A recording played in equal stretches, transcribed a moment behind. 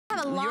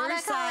a lot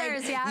of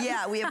colors, yeah.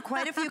 Yeah, we have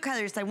quite a few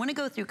colors. So I want to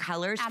go through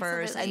colors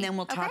first, and then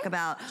we'll talk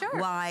about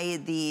why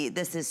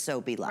this is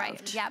so beloved.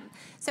 Right, yep.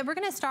 So we're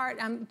gonna start,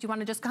 do you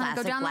wanna just kind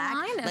of go down black?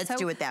 the line? Let's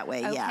do it that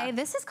way, yeah. Okay,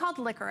 this is called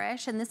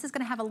licorice, and this is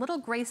gonna have a little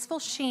graceful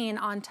sheen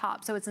on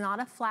top. So it's not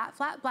a flat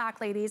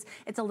black, ladies.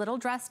 It's a little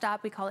dressed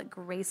up. We call it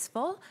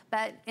graceful,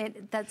 but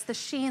that's the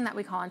sheen that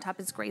we call on top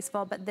is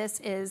graceful, but this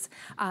is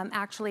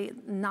actually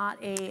not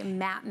a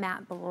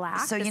matte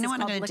black. So you know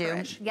what I'm gonna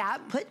do? Yeah.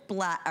 Put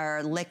black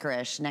or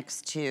licorice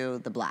next to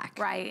the black.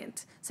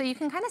 Right. So you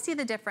can kind of see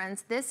the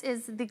difference. This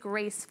is the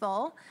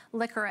graceful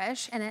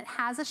licorice, and it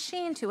has a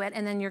sheen to it,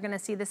 and then you're gonna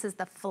see this is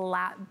the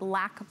flat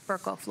black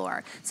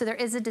Birkoflor. So there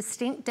is a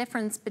distinct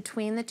difference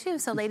between the two.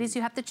 So ladies,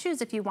 you have to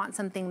choose if you want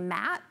something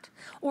matte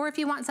or if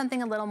you want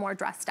something a little more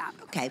dressed up.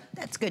 Okay,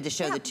 that's good to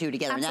show the two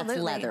together. Absolutely.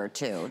 And that's leather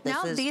too.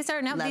 These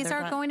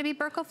are going to be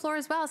Birkoflor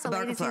as well. So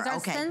ladies, these are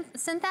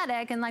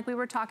synthetic, and like we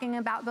were talking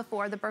about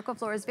before, the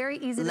Birkoflor is very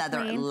easy to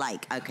clean.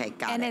 Leather-like, okay,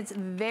 got it. And it's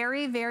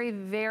very, very,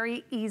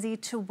 very easy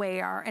to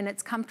wear, and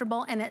it's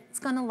comfortable, and it's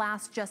gonna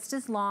last just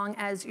as long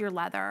as your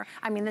leather.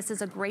 I mean, this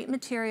is a great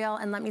material,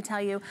 and let me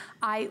tell you,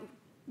 I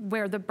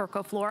wear the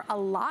Birkoflor a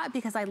lot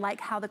because I like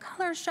how the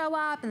colors show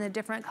up and the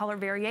different color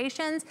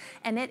variations,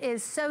 and it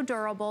is so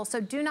durable.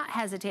 So do not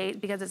hesitate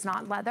because it's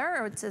not leather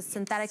or it's a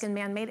synthetic and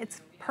man-made.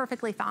 It's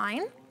perfectly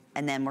fine.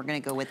 And then we're gonna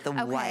go with the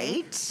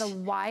white. The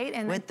white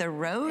and with the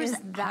rose is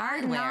that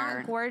hardware.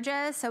 Not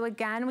gorgeous? So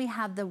again, we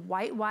have the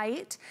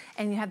white,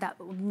 and you have that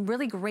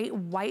really great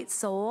white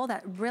sole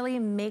that really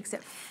makes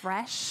it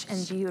fresh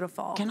and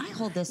beautiful. Can I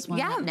hold this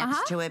one up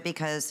next to it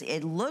because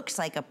it looks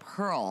like a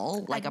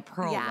pearl, like a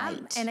pearl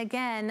white. And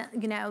again,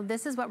 you know,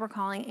 this is what we're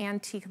calling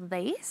antique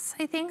lace.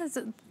 I think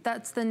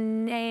that's the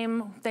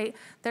name.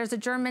 There's a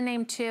German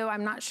name too.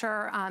 I'm not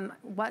sure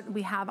what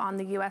we have on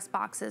the U.S.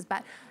 boxes,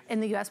 but in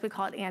the U.S. we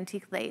call it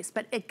antique lace.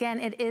 But again,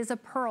 it is a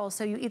pearl,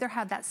 so you either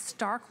have that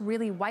stark,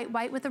 really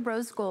white with a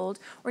rose gold,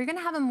 or you're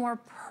gonna have a more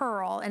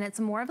pearl, and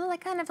it's more of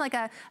kind of like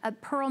a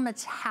pearl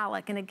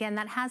metallic. And again,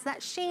 that has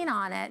that sheen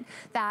on it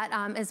that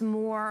is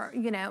more,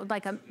 you know,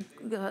 like a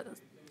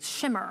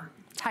shimmer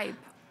type.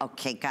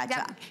 Okay, gotcha.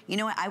 Yep. You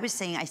know what I was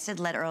saying? I said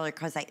lead earlier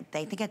because I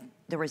think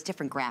there was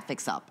different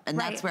graphics up, and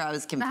that's where I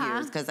was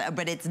confused.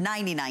 But it's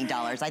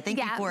 $99. I think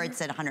before it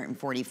said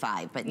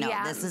 $145, but no,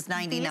 this is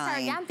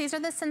 $99. These are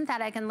the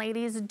synthetic, and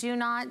ladies, do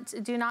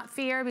not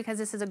fear because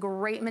this is a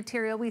great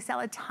material. We sell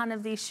a ton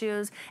of these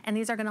shoes, and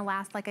these are going to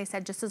last, like I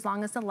said, just as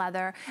long as the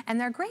leather, and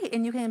they're great.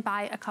 And you can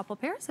buy a couple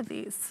pairs of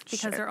these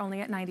because they're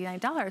only at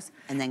 $99.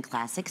 And then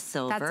classic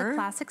silver. That's a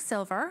classic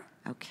silver.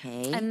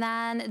 Okay. And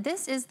then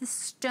this is the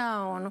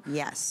stone.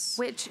 Yes.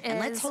 Which is... And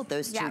let's hold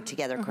those two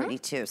together, Courtney,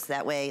 too. So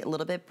that way, a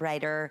little bit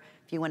brighter.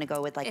 If you want to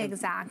go with like a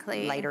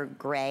lighter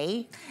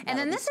gray. And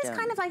then this is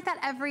kind of like that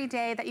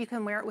everyday that you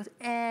can wear it with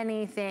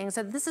anything.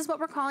 So this is what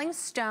we're calling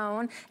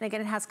stone. And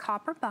again, it has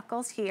copper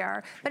buckles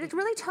here. But it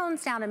really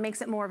tones down and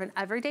makes it more of an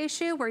everyday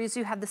shoe, whereas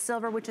you have the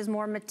silver, which is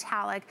more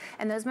metallic.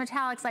 And those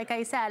metallics, like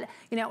I said,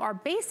 you know, are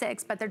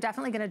basics, but they're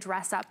definitely going to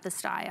dress up the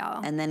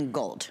style. And then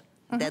gold.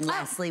 Then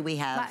lastly we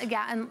have...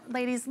 and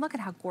ladies, look at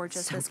how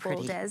gorgeous this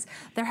gold is.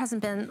 There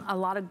hasn't been a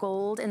lot of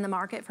gold in the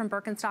market from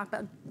Birkenstock,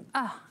 but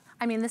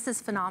I mean, this is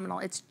phenomenal.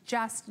 It's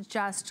just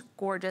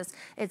gorgeous.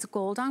 It's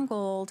gold on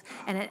gold,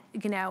 and it,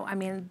 you know, I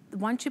mean,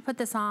 once you put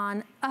this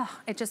on,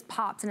 it just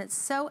pops, and it's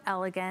so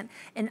elegant.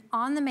 And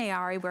on the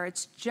Mayari, where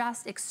it's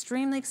just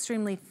extremely,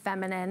 extremely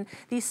feminine,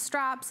 these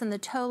straps and the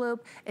toe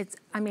loop,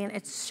 I mean,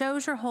 it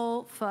shows your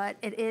whole foot.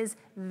 It is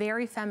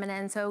very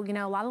feminine. So, you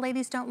know, a lot of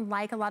ladies don't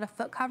like a lot of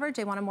foot coverage.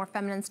 They want a more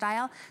feminine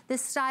style.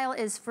 This style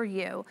is for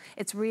you.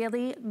 It's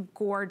really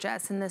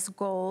gorgeous in this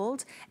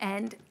gold,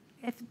 and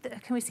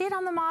can we see it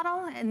on the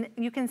model? And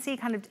you can see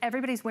kind of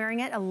everybody's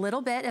wearing it a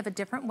little bit of a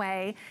different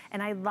way.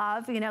 And I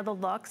love, you know, the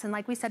looks. And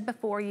like we said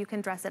before, you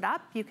can dress it up,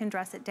 you can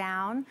dress it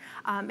down.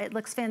 It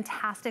looks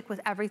fantastic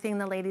with everything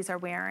the ladies are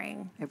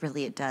wearing.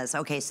 It does.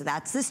 Okay, so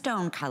that's the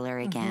stone color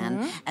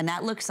again. And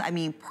that looks, I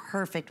mean,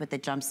 perfect with the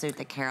jumpsuit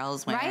that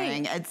Carol's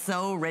wearing. It's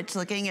so rich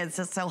looking. It's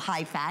just so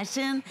high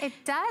fashion. It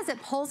does. It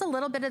pulls a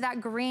little bit of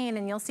that green,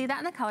 and you'll see that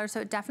in the color.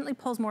 So it definitely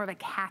pulls more of a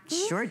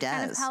khaki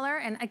kind of color.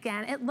 And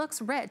again, it looks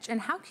rich.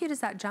 And how cute is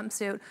that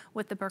jumpsuit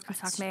with the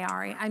Birkenstock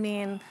Mayari? I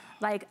mean,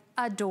 like,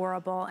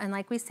 adorable. And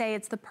like we say,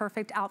 it's the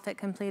perfect outfit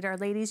completer.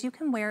 Ladies, you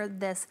can wear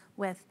this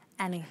with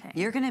anything.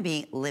 You're gonna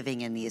be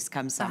living in these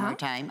come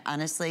summertime.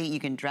 Honestly, you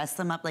can dress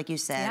them up like you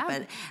said,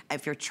 but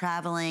if you're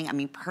traveling, I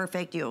mean,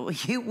 perfect. You'll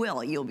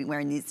be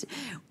wearing these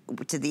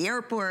to the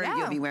airport.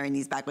 You'll be wearing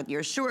these back with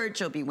your shorts.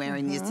 You'll be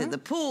wearing these to the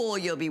pool.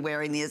 You'll be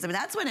wearing these. I mean,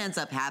 that's what ends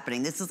up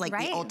happening. This is like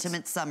the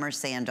ultimate summer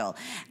sandal.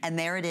 And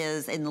there it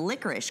is in the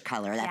licorice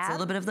color. That's a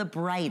little bit of the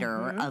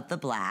brighter of the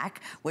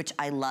black, which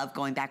I love,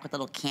 going back with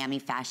little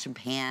cami fashion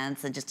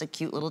pants and just a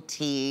cute little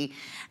tee.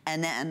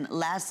 And then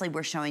lastly,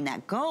 we're showing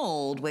that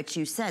gold, which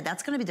you said,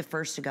 that's gonna be the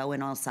first to go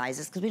in all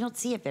sizes because we don't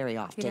see it very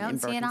often in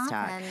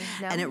Birkenstock.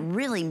 And it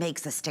really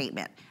makes a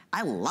statement.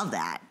 I love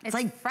that. It's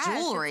like fresh.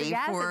 jewelry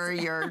for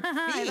your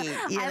feet,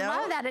 you know? I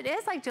love that. It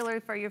is like jewelry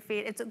for your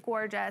feet. It's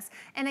gorgeous.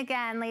 And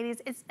again,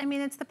 ladies, I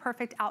mean, it's the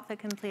perfect outfit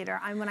completer.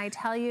 When I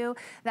tell you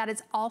that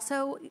it's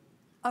also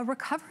a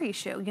recovery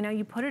shoe. You know,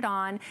 you put it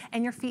on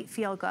and your feet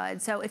feel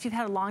good. So if you've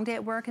had a long day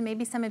at work, and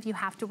maybe some of you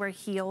have to wear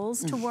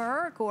heels to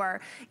work, or,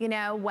 you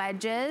know,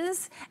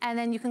 wedges, and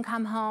then you can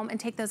come home and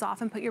take those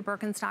off and put your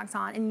Birkenstocks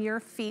on, and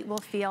your feet will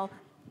feel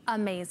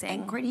amazing.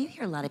 And Courtney, you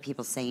hear a lot of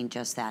people saying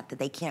just that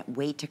they can't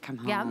wait to come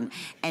home.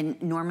 And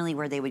normally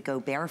where they would go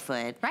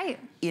barefoot,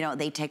 you know,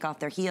 they take off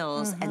their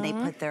heels and they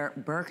put their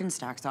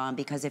Birkenstocks on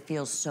because it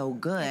feels so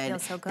good. It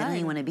feels so good. They don't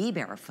even want to be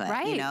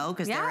barefoot, you know,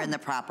 because they're in the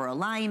proper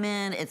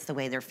alignment. It's the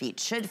way their feet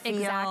should feel.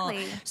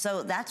 Exactly.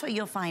 So that's what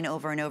you'll find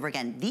over and over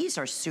again. These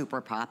are super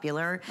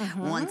popular.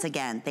 Once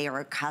again, they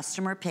are a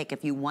customer pick.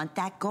 If you want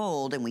that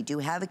gold, and we do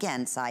have,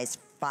 again, size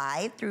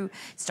 5 through,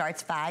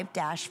 starts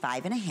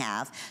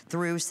 5-5.5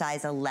 through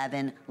size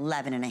 11,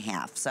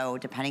 11.5. So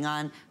depending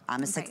on,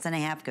 I'm a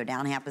 6.5, go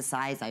down half a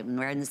size. I'm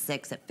wearing the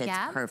 6, it fits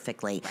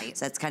perfectly.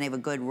 So that's kind of a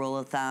good rule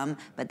of thumb.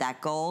 But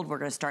that gold, we're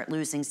gonna start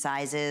losing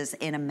sizes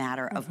in a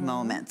matter of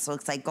moments. So it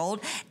looks like gold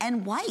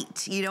and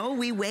white. You know,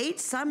 we wait,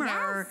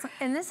 summer.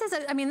 And this is,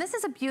 I mean, this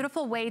is a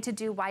beautiful way to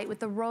do white with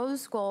the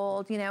rose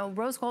gold. You know,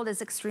 rose gold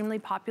is extremely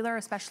popular,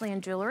 especially in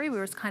jewelry. We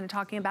were kind of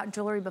talking about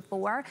jewelry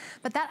before,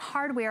 but that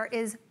hardware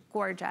is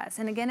gorgeous.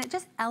 And again, it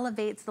just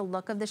elevates the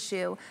look of the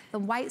shoe. The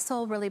white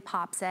sole really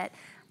pops it.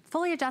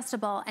 Fully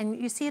adjustable, and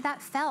you see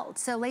that felt.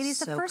 So ladies,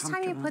 the first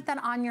time you put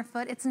that on your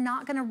foot, it's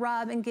not gonna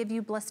rub and give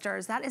you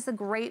blisters. That is the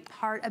great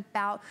part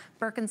about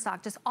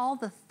Birkenstock, just all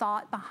the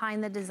thought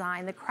behind the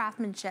design, the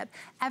craftsmanship,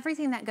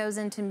 everything that goes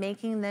into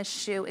making this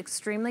shoe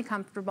extremely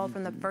comfortable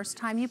from the first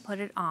time you put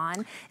it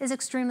on is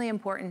extremely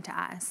important to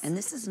us. And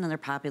this is another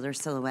popular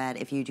silhouette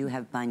if you do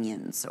have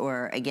bunions,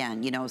 or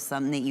again, you know,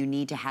 something that you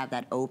need to have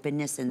that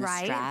openness in the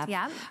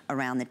strap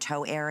around the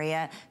toe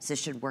area. So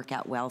this should work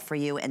out well for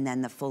you, and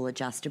then the full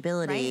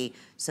adjustability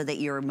so that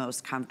you're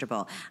most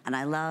comfortable. And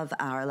I love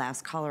our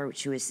last caller,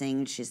 she was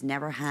saying she's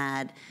never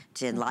had,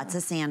 she had lots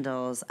of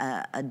sandals,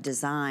 a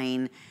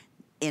design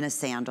in a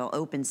sandal,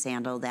 open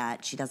sandal,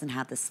 that she doesn't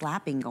have the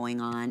slapping going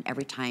on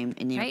every time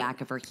in the back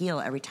of her heel,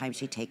 every time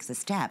she takes a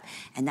step.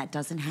 And that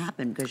doesn't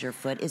happen because your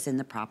foot is in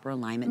the proper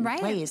alignment and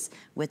place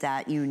with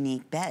that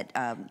unique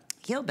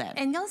heel bed.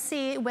 And you'll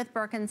see with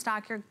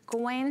Birkenstock, you're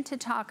going to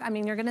talk, I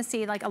mean, you're gonna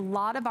see like a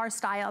lot of our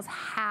styles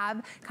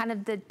have kind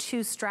of the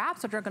 2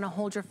 straps that are gonna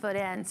hold your foot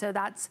in. So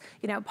that's,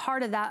 you know,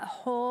 part of that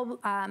whole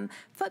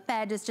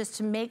footbed is just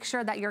to make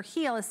sure that your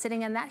heel is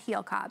sitting in that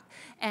heel cup.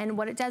 And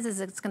what it does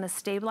is it's gonna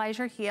stabilize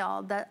your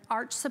heel. The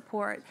arch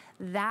support,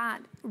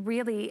 that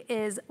really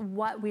is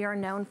what we are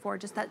known for,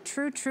 just that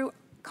true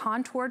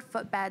contoured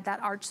footbed,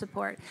 that arch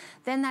support.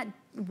 Then that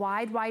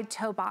wide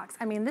toe box.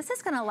 I mean, this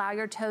is gonna allow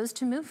your toes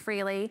to move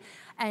freely,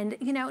 and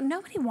you know,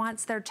 nobody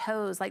wants their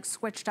toes like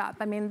switched up.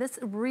 I mean, this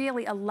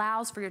really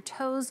allows for your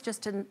toes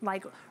just to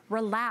like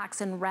relax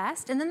and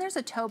rest. And then there's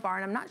a toe bar,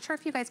 and I'm not sure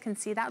if you guys can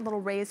see that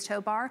little raised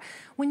toe bar.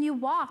 When you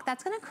walk,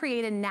 that's gonna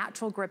create a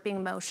natural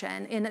gripping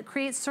motion, and it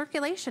creates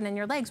circulation in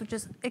your legs, which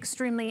is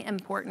extremely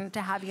important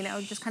to have, you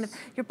know, just kind of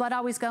your blood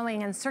always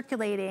going and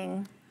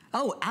circulating.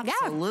 Oh,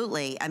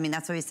 absolutely. I mean,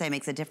 that's what we say,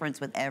 makes a difference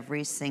with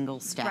every single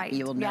step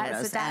you will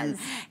notice. Yes,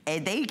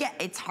 it does.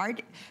 It's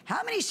hard.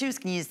 How many shoes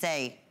can you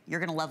say you're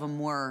gonna love them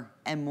more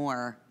and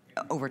more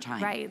over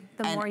time?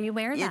 The more you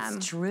wear them.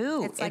 It's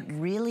true, it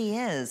really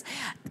is.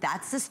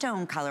 That's the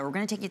stone color. We're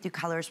gonna take you through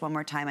colors one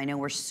more time. I know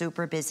we're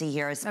super busy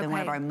here. It's been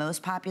one of our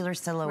most popular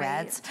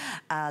silhouettes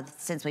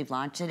since we've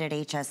launched it at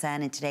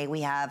HSN, and today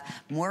we have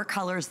more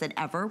colors than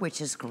ever,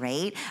 which is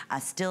great.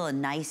 Still a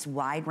nice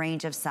wide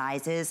range of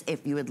sizes.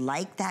 If you would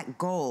like that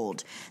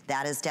gold,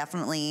 that is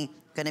definitely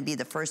gonna be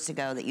the first to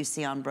go that you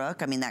see on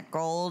Brooke. I mean, that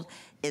gold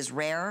is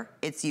rare,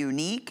 it's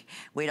unique.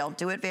 We don't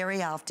do it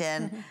very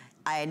often.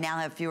 I now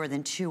have fewer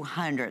than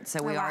 200,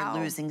 so we are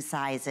losing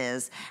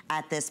sizes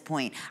at this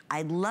point.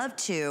 I'd love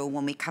to,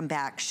 when we come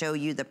back, show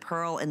you the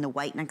pearl and the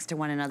white next to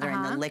one another,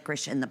 and the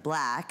licorice and the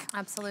black.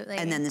 Absolutely.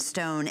 And then the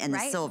stone and the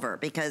silver,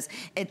 because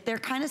they're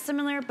kind of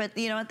similar, but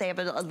you know what, they have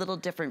a little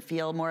different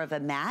feel, more of a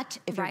matte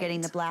if you're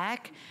getting the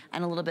black,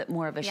 and a little bit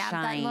more of a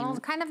shine. That little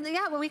kind of,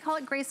 what we call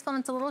it graceful,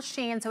 and it's a little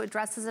sheen, so it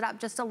dresses it up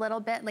just a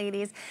little bit,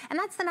 ladies. And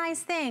that's the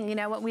nice thing, you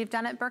know, what we've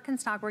done at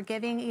Birkenstock, we're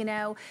giving, you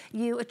know,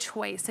 you a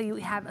choice. So you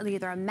have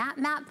either a matte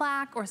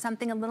black or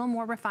something a little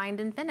more refined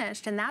and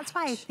finished. And that's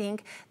why I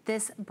think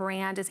this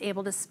brand is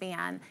able to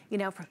span, you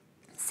know, from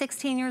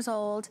 16 years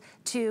old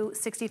to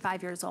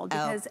 65 years old,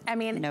 because I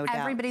mean,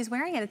 everybody's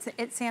wearing it.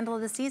 It's sandal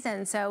of the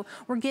season. So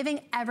we're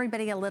giving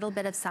everybody a little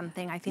bit of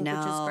something, I think, which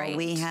is great.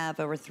 We have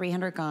over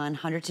 300 gone,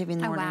 100 to be in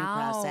the ordering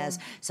process.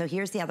 So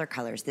here's the other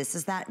colors. This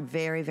is that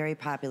very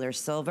popular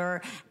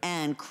silver,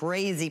 and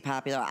crazy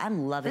popular.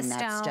 I'm loving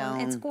that stone.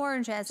 It's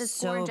gorgeous. It's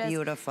so gorgeous.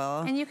 Beautiful.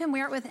 And you can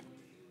wear it with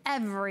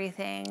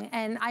everything.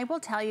 And I will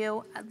tell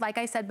you, like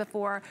I said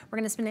before, we're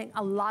gonna spend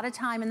a lot of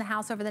time in the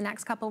house over the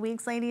next couple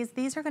weeks, ladies.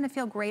 These are gonna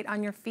feel great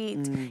on your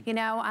feet. You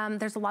know,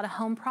 there's a lot of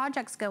home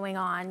projects going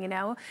on, you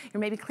know.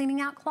 You're maybe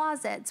cleaning out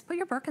closets. Put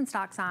your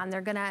Birkenstocks on.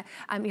 They're gonna,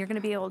 you're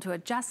gonna be able to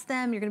adjust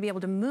them. You're gonna be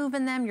able to move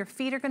in them. Your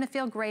feet are gonna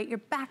feel great. Your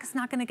back is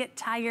not gonna get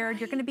tired.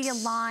 You're gonna be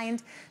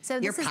aligned. So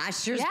your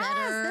posture's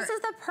better. This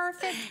is the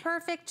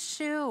perfect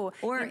shoe.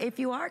 Or if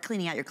you are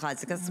cleaning out your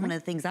closet, because that's one of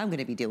the things I'm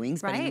gonna be doing,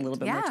 spending a little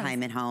bit more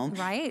time at home.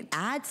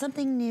 Add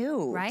something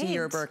new to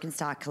your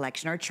Birkenstock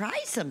collection, or try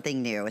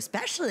something new,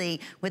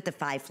 especially with the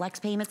 5 flex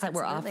payments that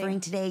we're offering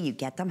today. You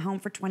get them home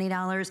for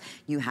 $20.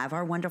 You have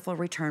our wonderful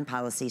return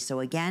policy. So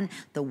again,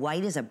 the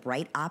white is a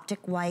bright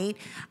optic white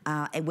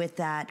with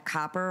that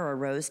copper or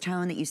rose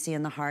tone that you see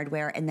in the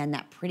hardware, and then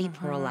that pretty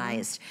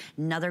pearlized.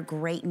 Another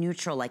great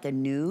neutral, like a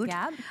nude,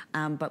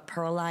 but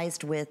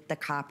pearlized with the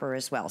copper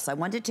as well. So I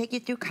wanted to take you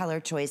through color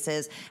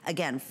choices.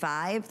 Again,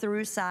 5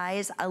 through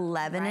size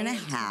 11 and a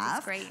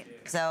half. Great.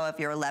 So if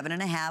you're 11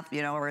 and a half,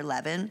 you know, or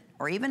 11,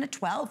 or even a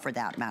 12 for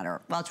that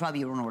matter. Well, 12,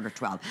 you won't order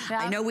 12.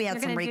 I know we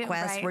have some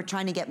requests. We're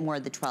trying to get more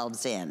of the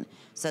 12s in.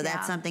 So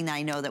that's something that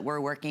I know that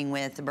we're working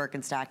with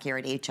Birkenstock here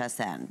at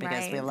HSN,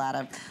 because we have a lot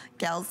of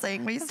gals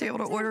saying we used to be able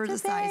to order the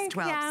size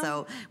 12.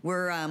 So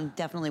we're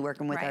definitely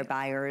working with our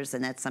buyers,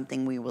 and that's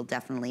something we will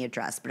definitely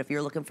address. But if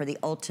you're looking for the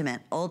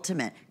ultimate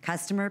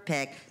customer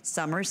pick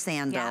summer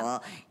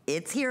sandal,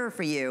 it's here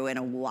for you in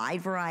a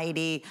wide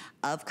variety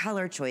of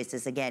color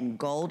choices. Again,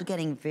 gold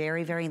getting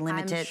very, very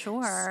limited. I'm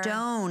sure.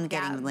 Stone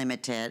getting limited.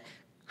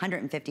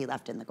 150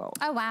 left in the gold.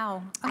 Oh,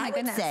 wow. Oh, my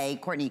goodness. I would say,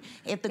 Courtney,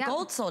 if the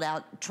gold sold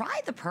out,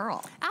 try the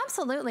pearl.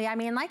 Absolutely. I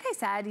mean, like I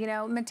said, you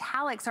know,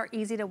 metallics are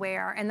easy to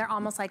wear, and they're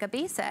almost like a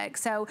basic.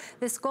 So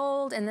this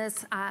gold and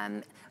this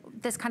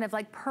this kind of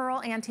like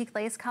pearl antique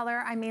lace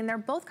color, I mean, they're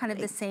both kind of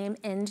the same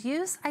end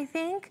use, I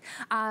think.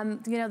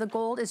 You know, the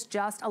gold is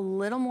just a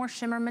little more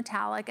shimmer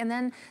metallic, and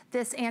then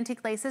this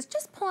antique lace is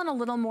just pulling a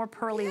little more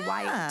pearly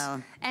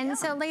white. And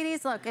so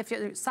ladies, look, if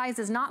your size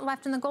is not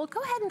left in the gold,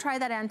 go ahead and try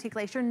that antique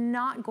lace. You're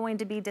not going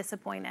to be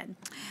disappointed.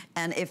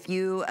 And if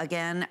you,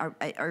 again,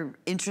 are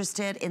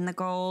interested in the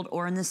gold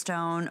or in the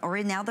stone or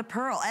in now the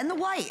pearl and the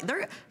white,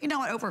 they're, you know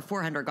what, over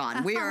 400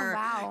 gone. We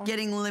are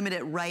getting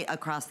limited right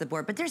across the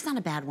board, but there's not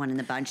a bad one in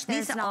the bunch.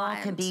 These all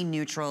can be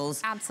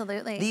neutrals.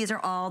 Absolutely. These are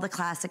all the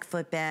classic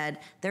footbed.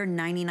 They're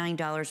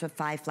 $99 with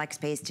 5 flex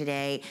pays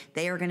today.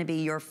 They are gonna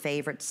be your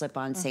favorite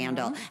slip-on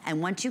sandal.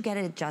 And once you get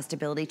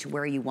adjustability to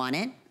where you want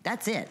it,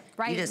 that's it.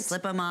 You just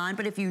slip them on.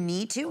 But if you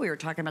need to, we were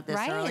talking about this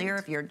earlier,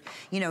 if you're,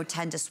 you know,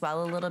 tend to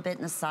swell a little bit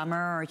in the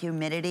summer, or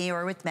humidity,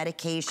 or with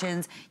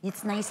medications,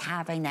 it's nice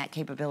having that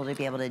capability to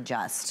be able to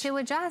adjust. To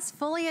adjust,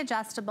 fully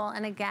adjustable.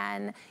 And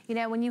again, you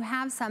know, when you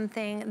have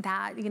something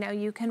that, you know,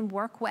 you can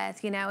work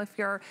with, you know, if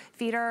your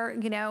feet are,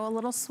 you know, a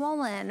little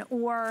swollen,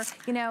 or,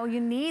 you know,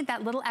 you need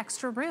that little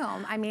extra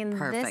room. I mean,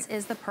 this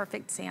is the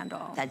perfect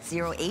sandal. That's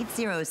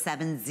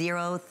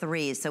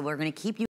 080703. So we're gonna keep you